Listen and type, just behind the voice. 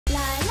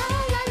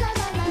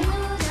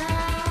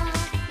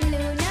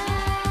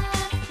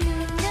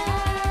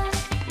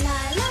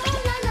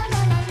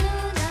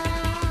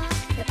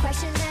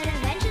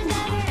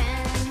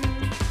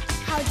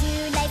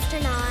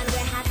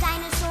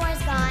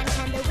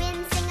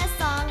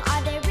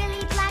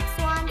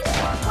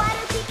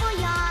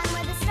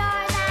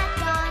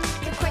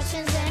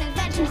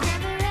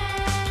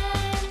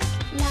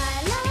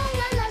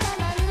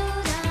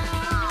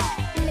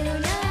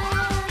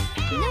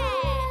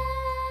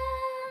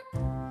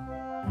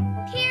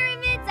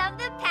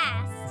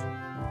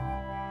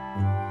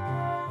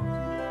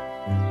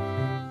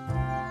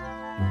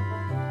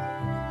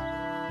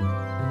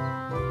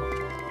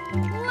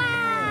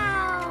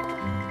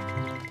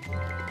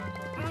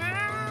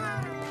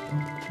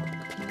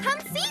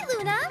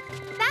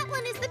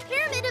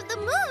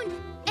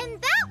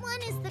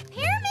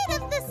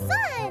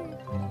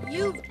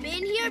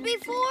here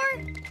before?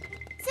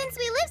 Since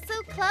we live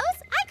so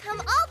close, I come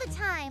all the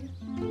time.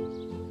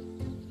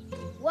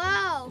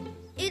 Wow,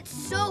 it's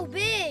so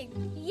big.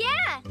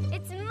 Yeah,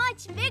 it's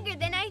much bigger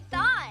than I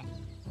thought.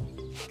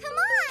 Come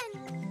on!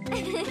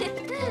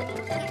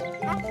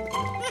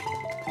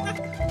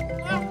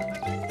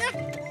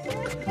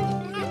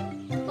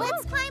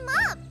 Let's climb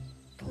up.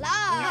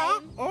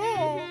 Climb?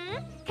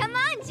 Come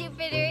on,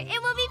 Jupiter.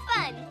 It will be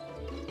fun.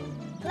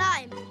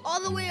 Climb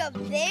all the way up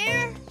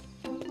there?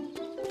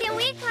 Can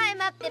we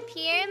climb up the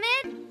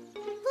pyramid?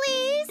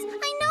 Please,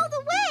 I know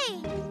the way.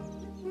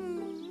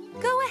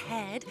 Go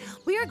ahead.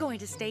 We are going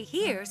to stay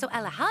here so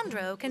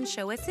Alejandro can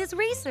show us his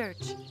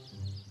research.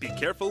 Be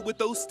careful with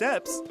those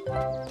steps.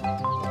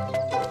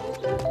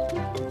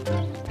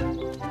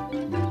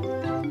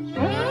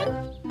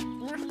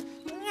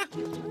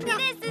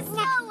 This is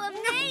so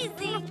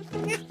amazing.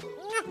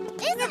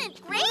 Isn't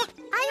it great?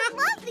 I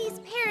love these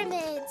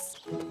pyramids.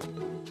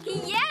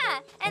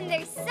 Yeah, and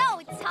they're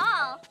so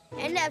tall.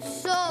 And have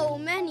so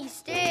many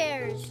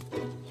stairs.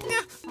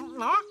 Yes,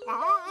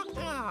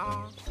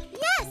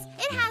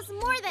 it has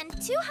more than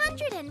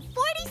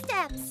 240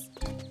 steps.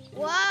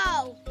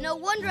 Wow, no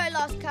wonder I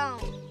lost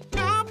count.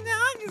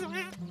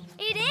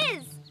 It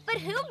is. But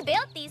who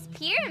built these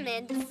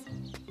pyramids?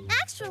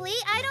 Actually,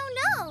 I don't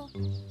know.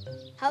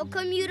 How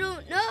come you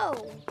don't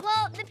know?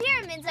 Well, the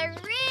pyramids are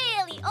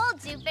really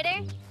old,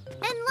 Jupiter.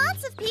 And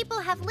lots of people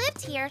have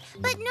lived here,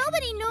 but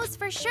nobody knows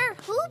for sure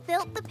who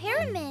built the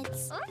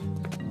pyramids. Huh?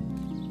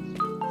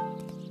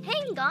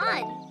 Hang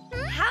on.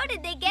 How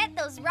did they get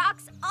those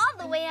rocks all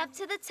the way up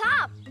to the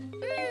top?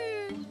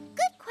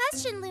 Good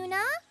question,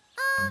 Luna.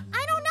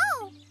 I don't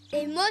know.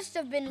 They must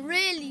have been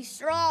really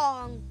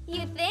strong.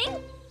 You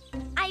think?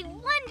 I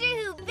wonder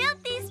who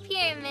built these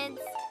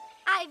pyramids.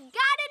 I've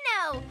got to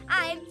know.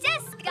 I've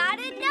just got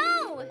to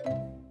know.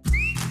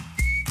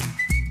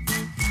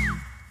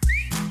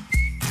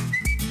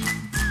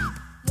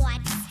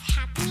 What's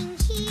happening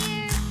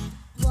here?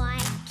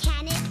 What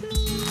can it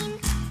mean?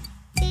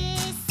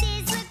 This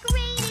is the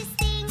greatest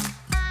thing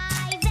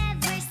I've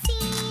ever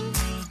seen.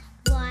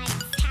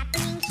 What's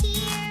happening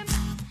here?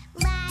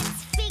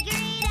 Let's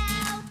figure it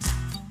out.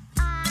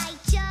 I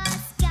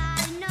just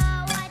gotta know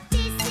what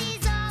this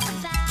is all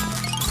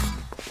about.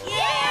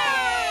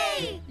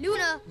 Yay!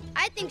 Luna,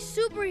 I think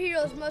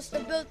superheroes must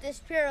have built this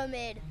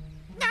pyramid.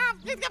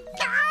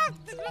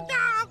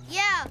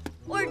 Yeah,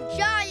 or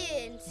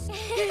giants.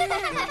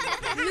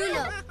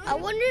 Luna, I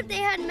wonder if they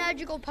had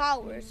magical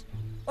powers.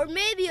 Or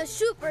maybe a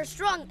super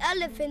strong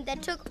elephant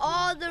that took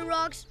all the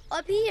rocks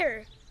up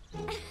here.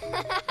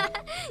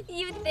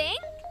 You think?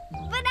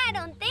 But I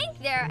don't think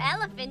there are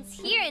elephants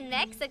here in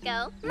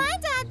Mexico. My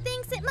dad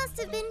thinks it must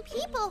have been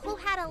people who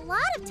had a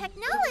lot of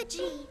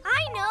technology.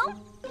 I know.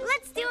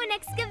 Let's do an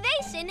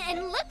excavation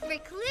and look for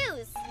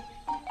clues.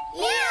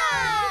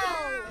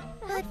 Yeah!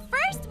 But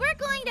first, we're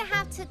going to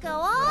have to go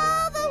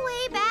all the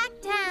way back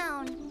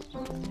down.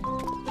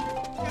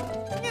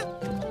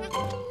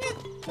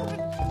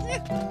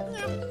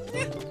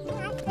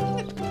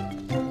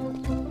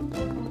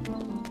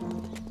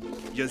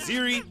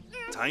 Yaziri,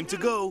 time to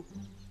go.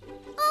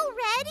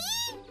 Already?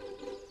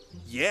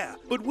 Yeah,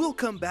 but we'll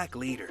come back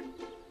later.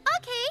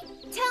 Okay,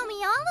 tell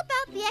me all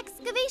about the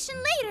excavation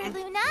later,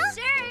 Luna.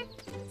 Sure.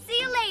 See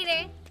you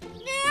later.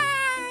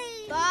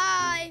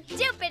 Bye.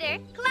 Jupiter,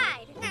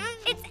 Clyde,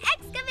 it's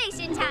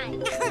excavation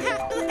time.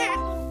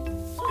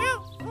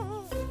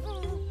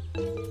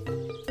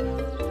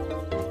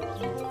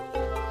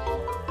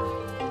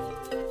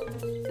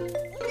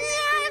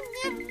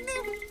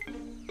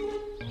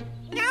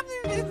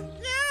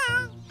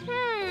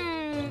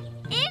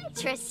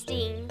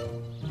 Interesting.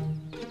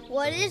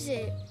 What is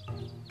it?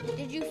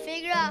 Did you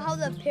figure out how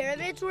the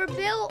pyramids were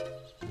built?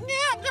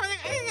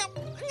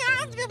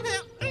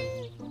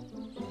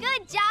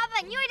 Good job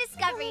on your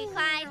discovery,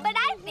 Clyde, but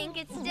I think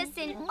it's just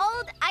an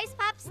old ice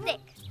pop stick.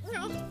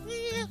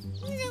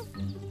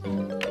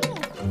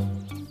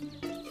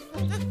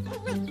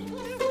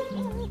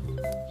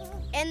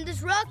 And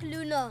this rock,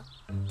 Luna,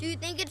 do you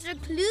think it's a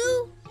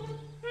clue?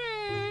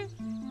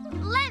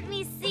 Let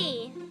me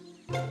see.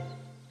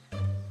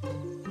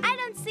 I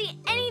don't see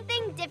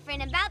anything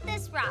different about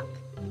this rock,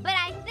 but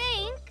I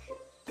think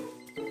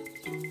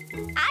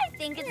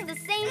it's the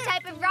same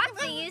type of rock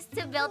they used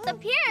to build the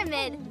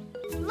pyramid.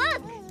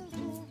 Look!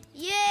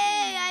 Yay,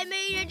 I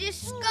made a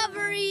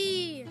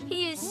discovery!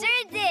 You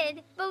sure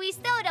did, but we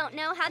still don't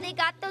know how they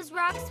got those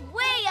rocks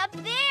way up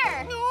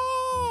there.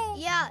 No!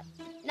 Yeah,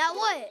 now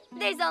what?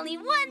 There's only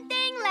one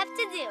thing left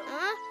to do.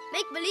 Huh?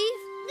 Make believe?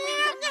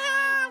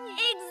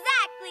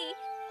 Exactly!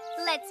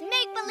 Let's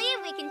make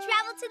believe we can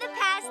travel to the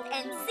past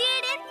and see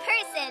it in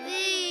person.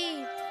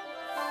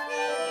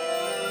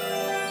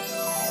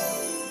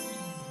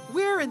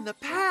 We're in the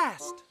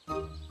past.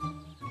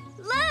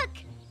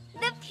 Look!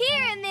 The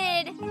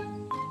pyramid!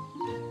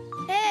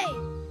 Hey,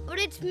 but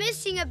it's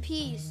missing a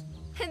piece.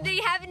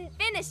 They haven't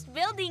finished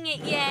building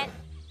it yet.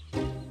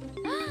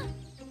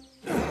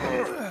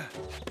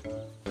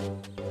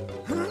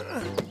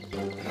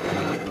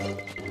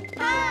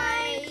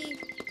 Hi!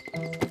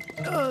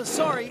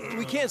 Sorry,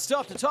 can't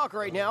stop to talk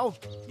right now.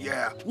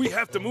 Yeah, we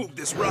have to move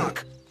this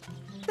rock.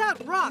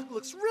 That rock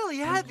looks really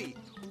heavy.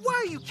 Why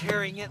are you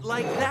carrying it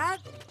like that?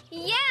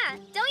 Yeah,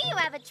 don't you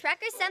have a truck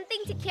or something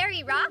to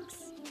carry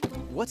rocks?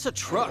 What's a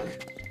truck?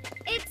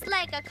 It's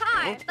like a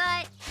car,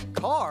 but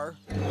Car?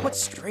 What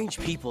strange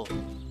people.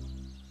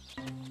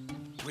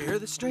 We're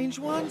the strange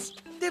ones?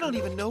 They don't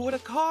even know what a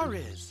car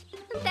is.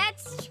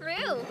 that's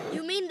true.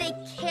 You mean they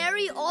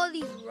carry all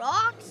these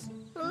rocks?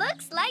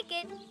 Looks like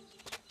it.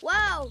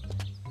 Wow,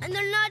 and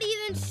they're not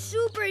even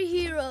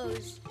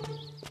superheroes.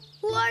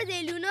 Who are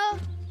they, Luna?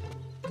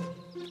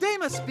 They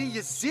must be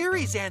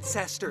Yaziri's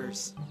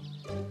ancestors.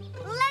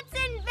 Let's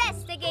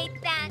investigate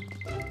that.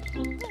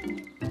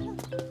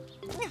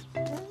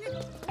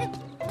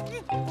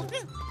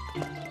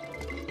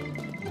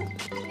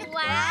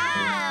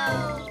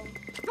 Wow!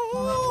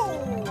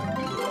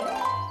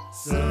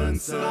 Sun,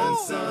 sun,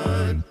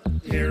 sun,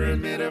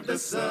 pyramid of the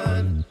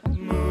sun.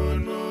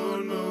 Moon,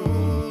 moon,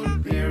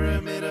 moon,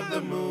 pyramid of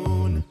the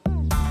moon.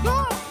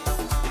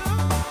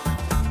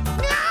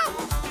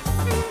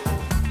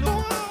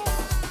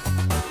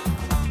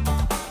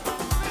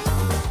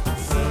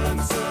 Sun,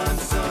 sun,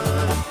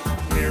 sun,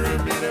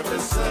 pyramid of the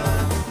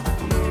sun.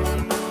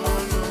 Moon,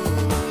 moon,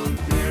 moon,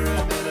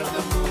 pyramid of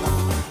the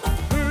moon.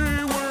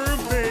 They were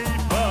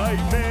made by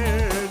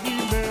many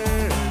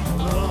men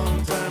a long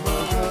time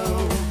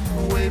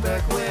ago, way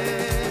back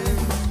when.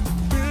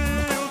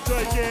 Built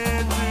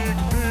gigantic,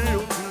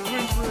 built to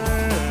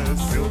impress,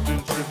 built in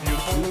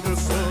tribute to the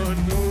sun,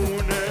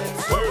 moon, and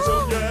stars.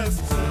 Oh yes,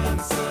 sun,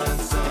 sun,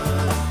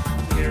 sun,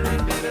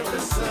 pyramid of the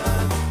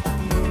sun.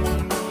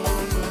 Moon,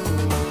 moon,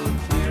 moon,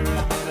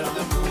 pyramid of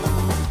the moon.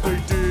 They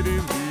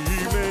didn't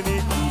leave any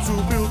clues who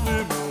built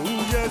them. Oh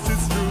yes,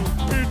 it's true.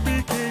 It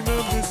became a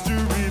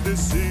mystery, the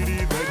city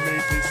that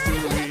made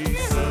history.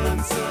 Sun,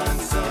 sun,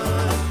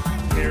 sun,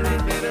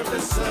 pyramid of the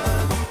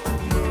sun.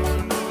 Moon,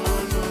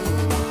 moon,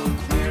 moon,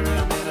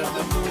 pyramid of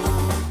the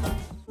moon.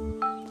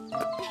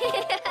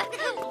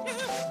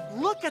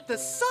 Look at the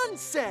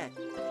sunset.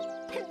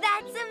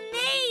 That's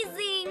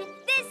amazing!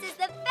 This is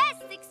the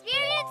best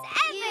experience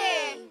ever!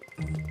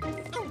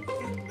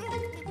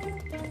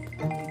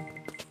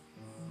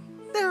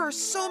 There are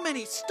so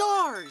many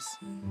stars.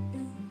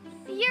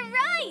 You're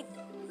right!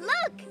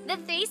 Look, the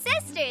three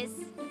sisters.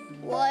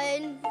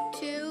 1,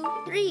 2,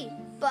 3.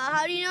 But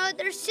how do you know that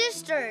they're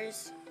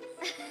sisters?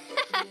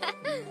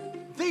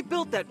 They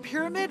built that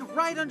pyramid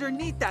right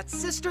underneath that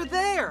sister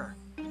there.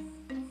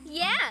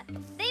 Yeah,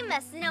 they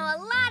must know a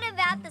lot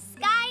about the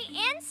sky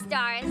and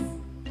stars.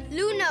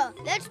 Luna,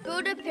 let's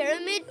build a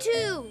pyramid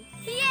too.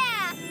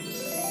 Yeah!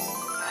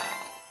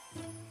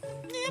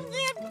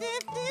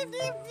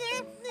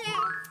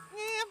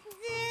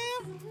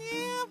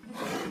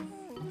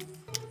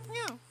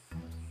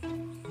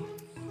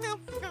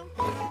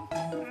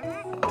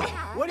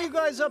 What are you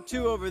guys up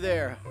to over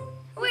there?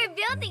 We're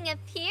building a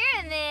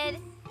pyramid.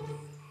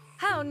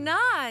 How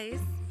nice.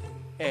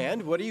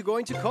 And what are you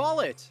going to call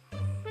it?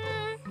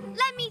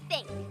 Let me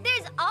think.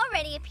 There's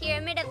already a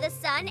pyramid of the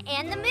sun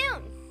and the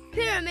moon.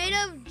 Pyramid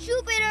of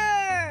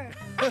Jupiter!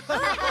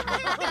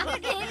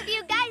 If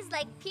you guys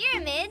like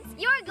pyramids,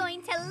 you're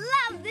going to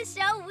love the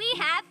show we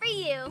have for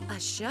you. A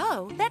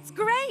show? That's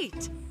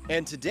great.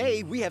 And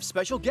today we have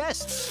special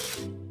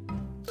guests.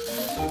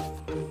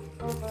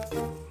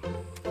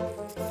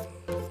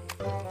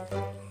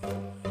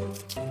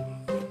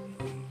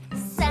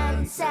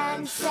 Sun,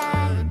 sun,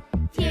 sun,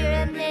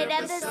 pyramid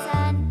of the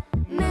sun.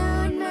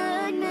 Moon,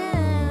 moon,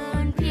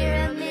 moon,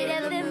 pyramid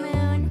of the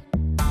moon.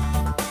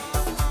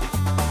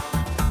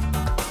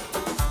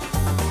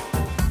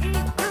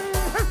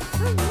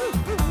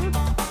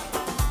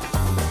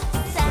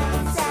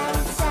 Sun, sun,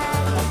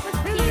 sun,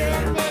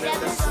 pyramid of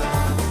the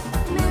sun.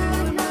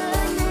 Moon,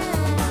 moon,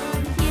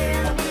 moon,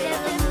 pyramid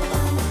of the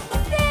moon.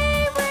 They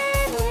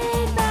were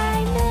made by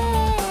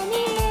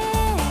many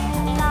men,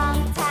 long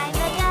time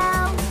ago,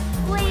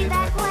 way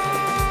back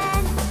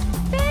when.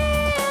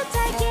 Built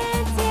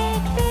gigantic,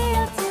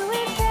 built to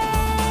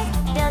impress,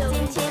 built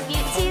in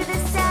tribute to the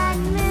sun,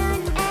 moon,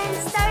 and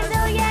stars.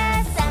 Oh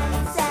yes, sun,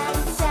 sun,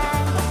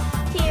 sun,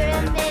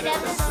 pyramid of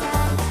the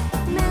sun.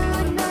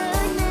 Moon,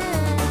 moon,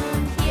 moon,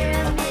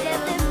 pyramid of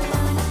the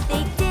moon.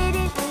 They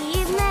didn't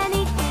leave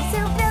many clues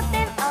who built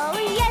them. Oh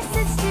yes,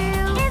 it's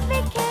true. It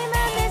became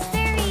a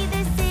mystery,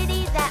 the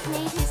city that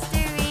made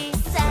history.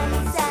 Sun,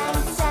 sun,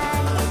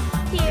 sun,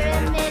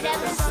 pyramid of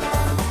the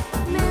sun.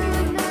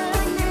 Moon,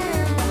 moon,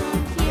 moon,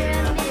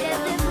 pyramid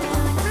of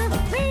the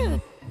moon.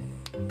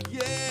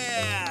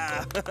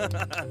 Yeah!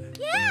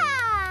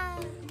 Yeah!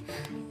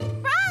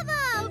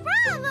 Bravo!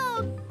 Bravo!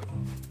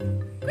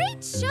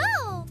 Great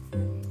show!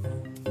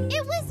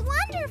 It was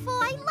wonderful.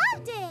 I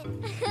loved it.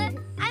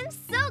 I'm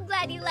so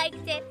glad you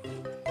liked it.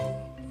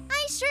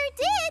 I sure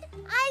did.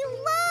 I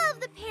love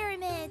the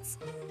pyramids.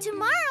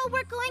 Tomorrow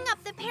we're going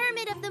up the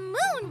pyramid of the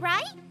moon,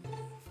 right?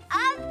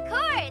 Of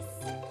course.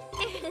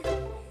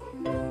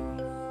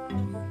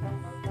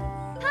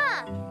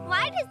 Huh,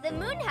 why does the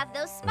moon have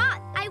those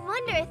spots? I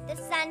wonder if the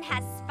sun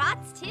has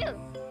spots too.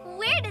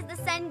 Where does the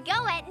sun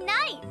go at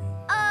night?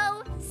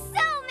 Oh,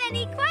 so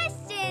any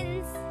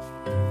questions.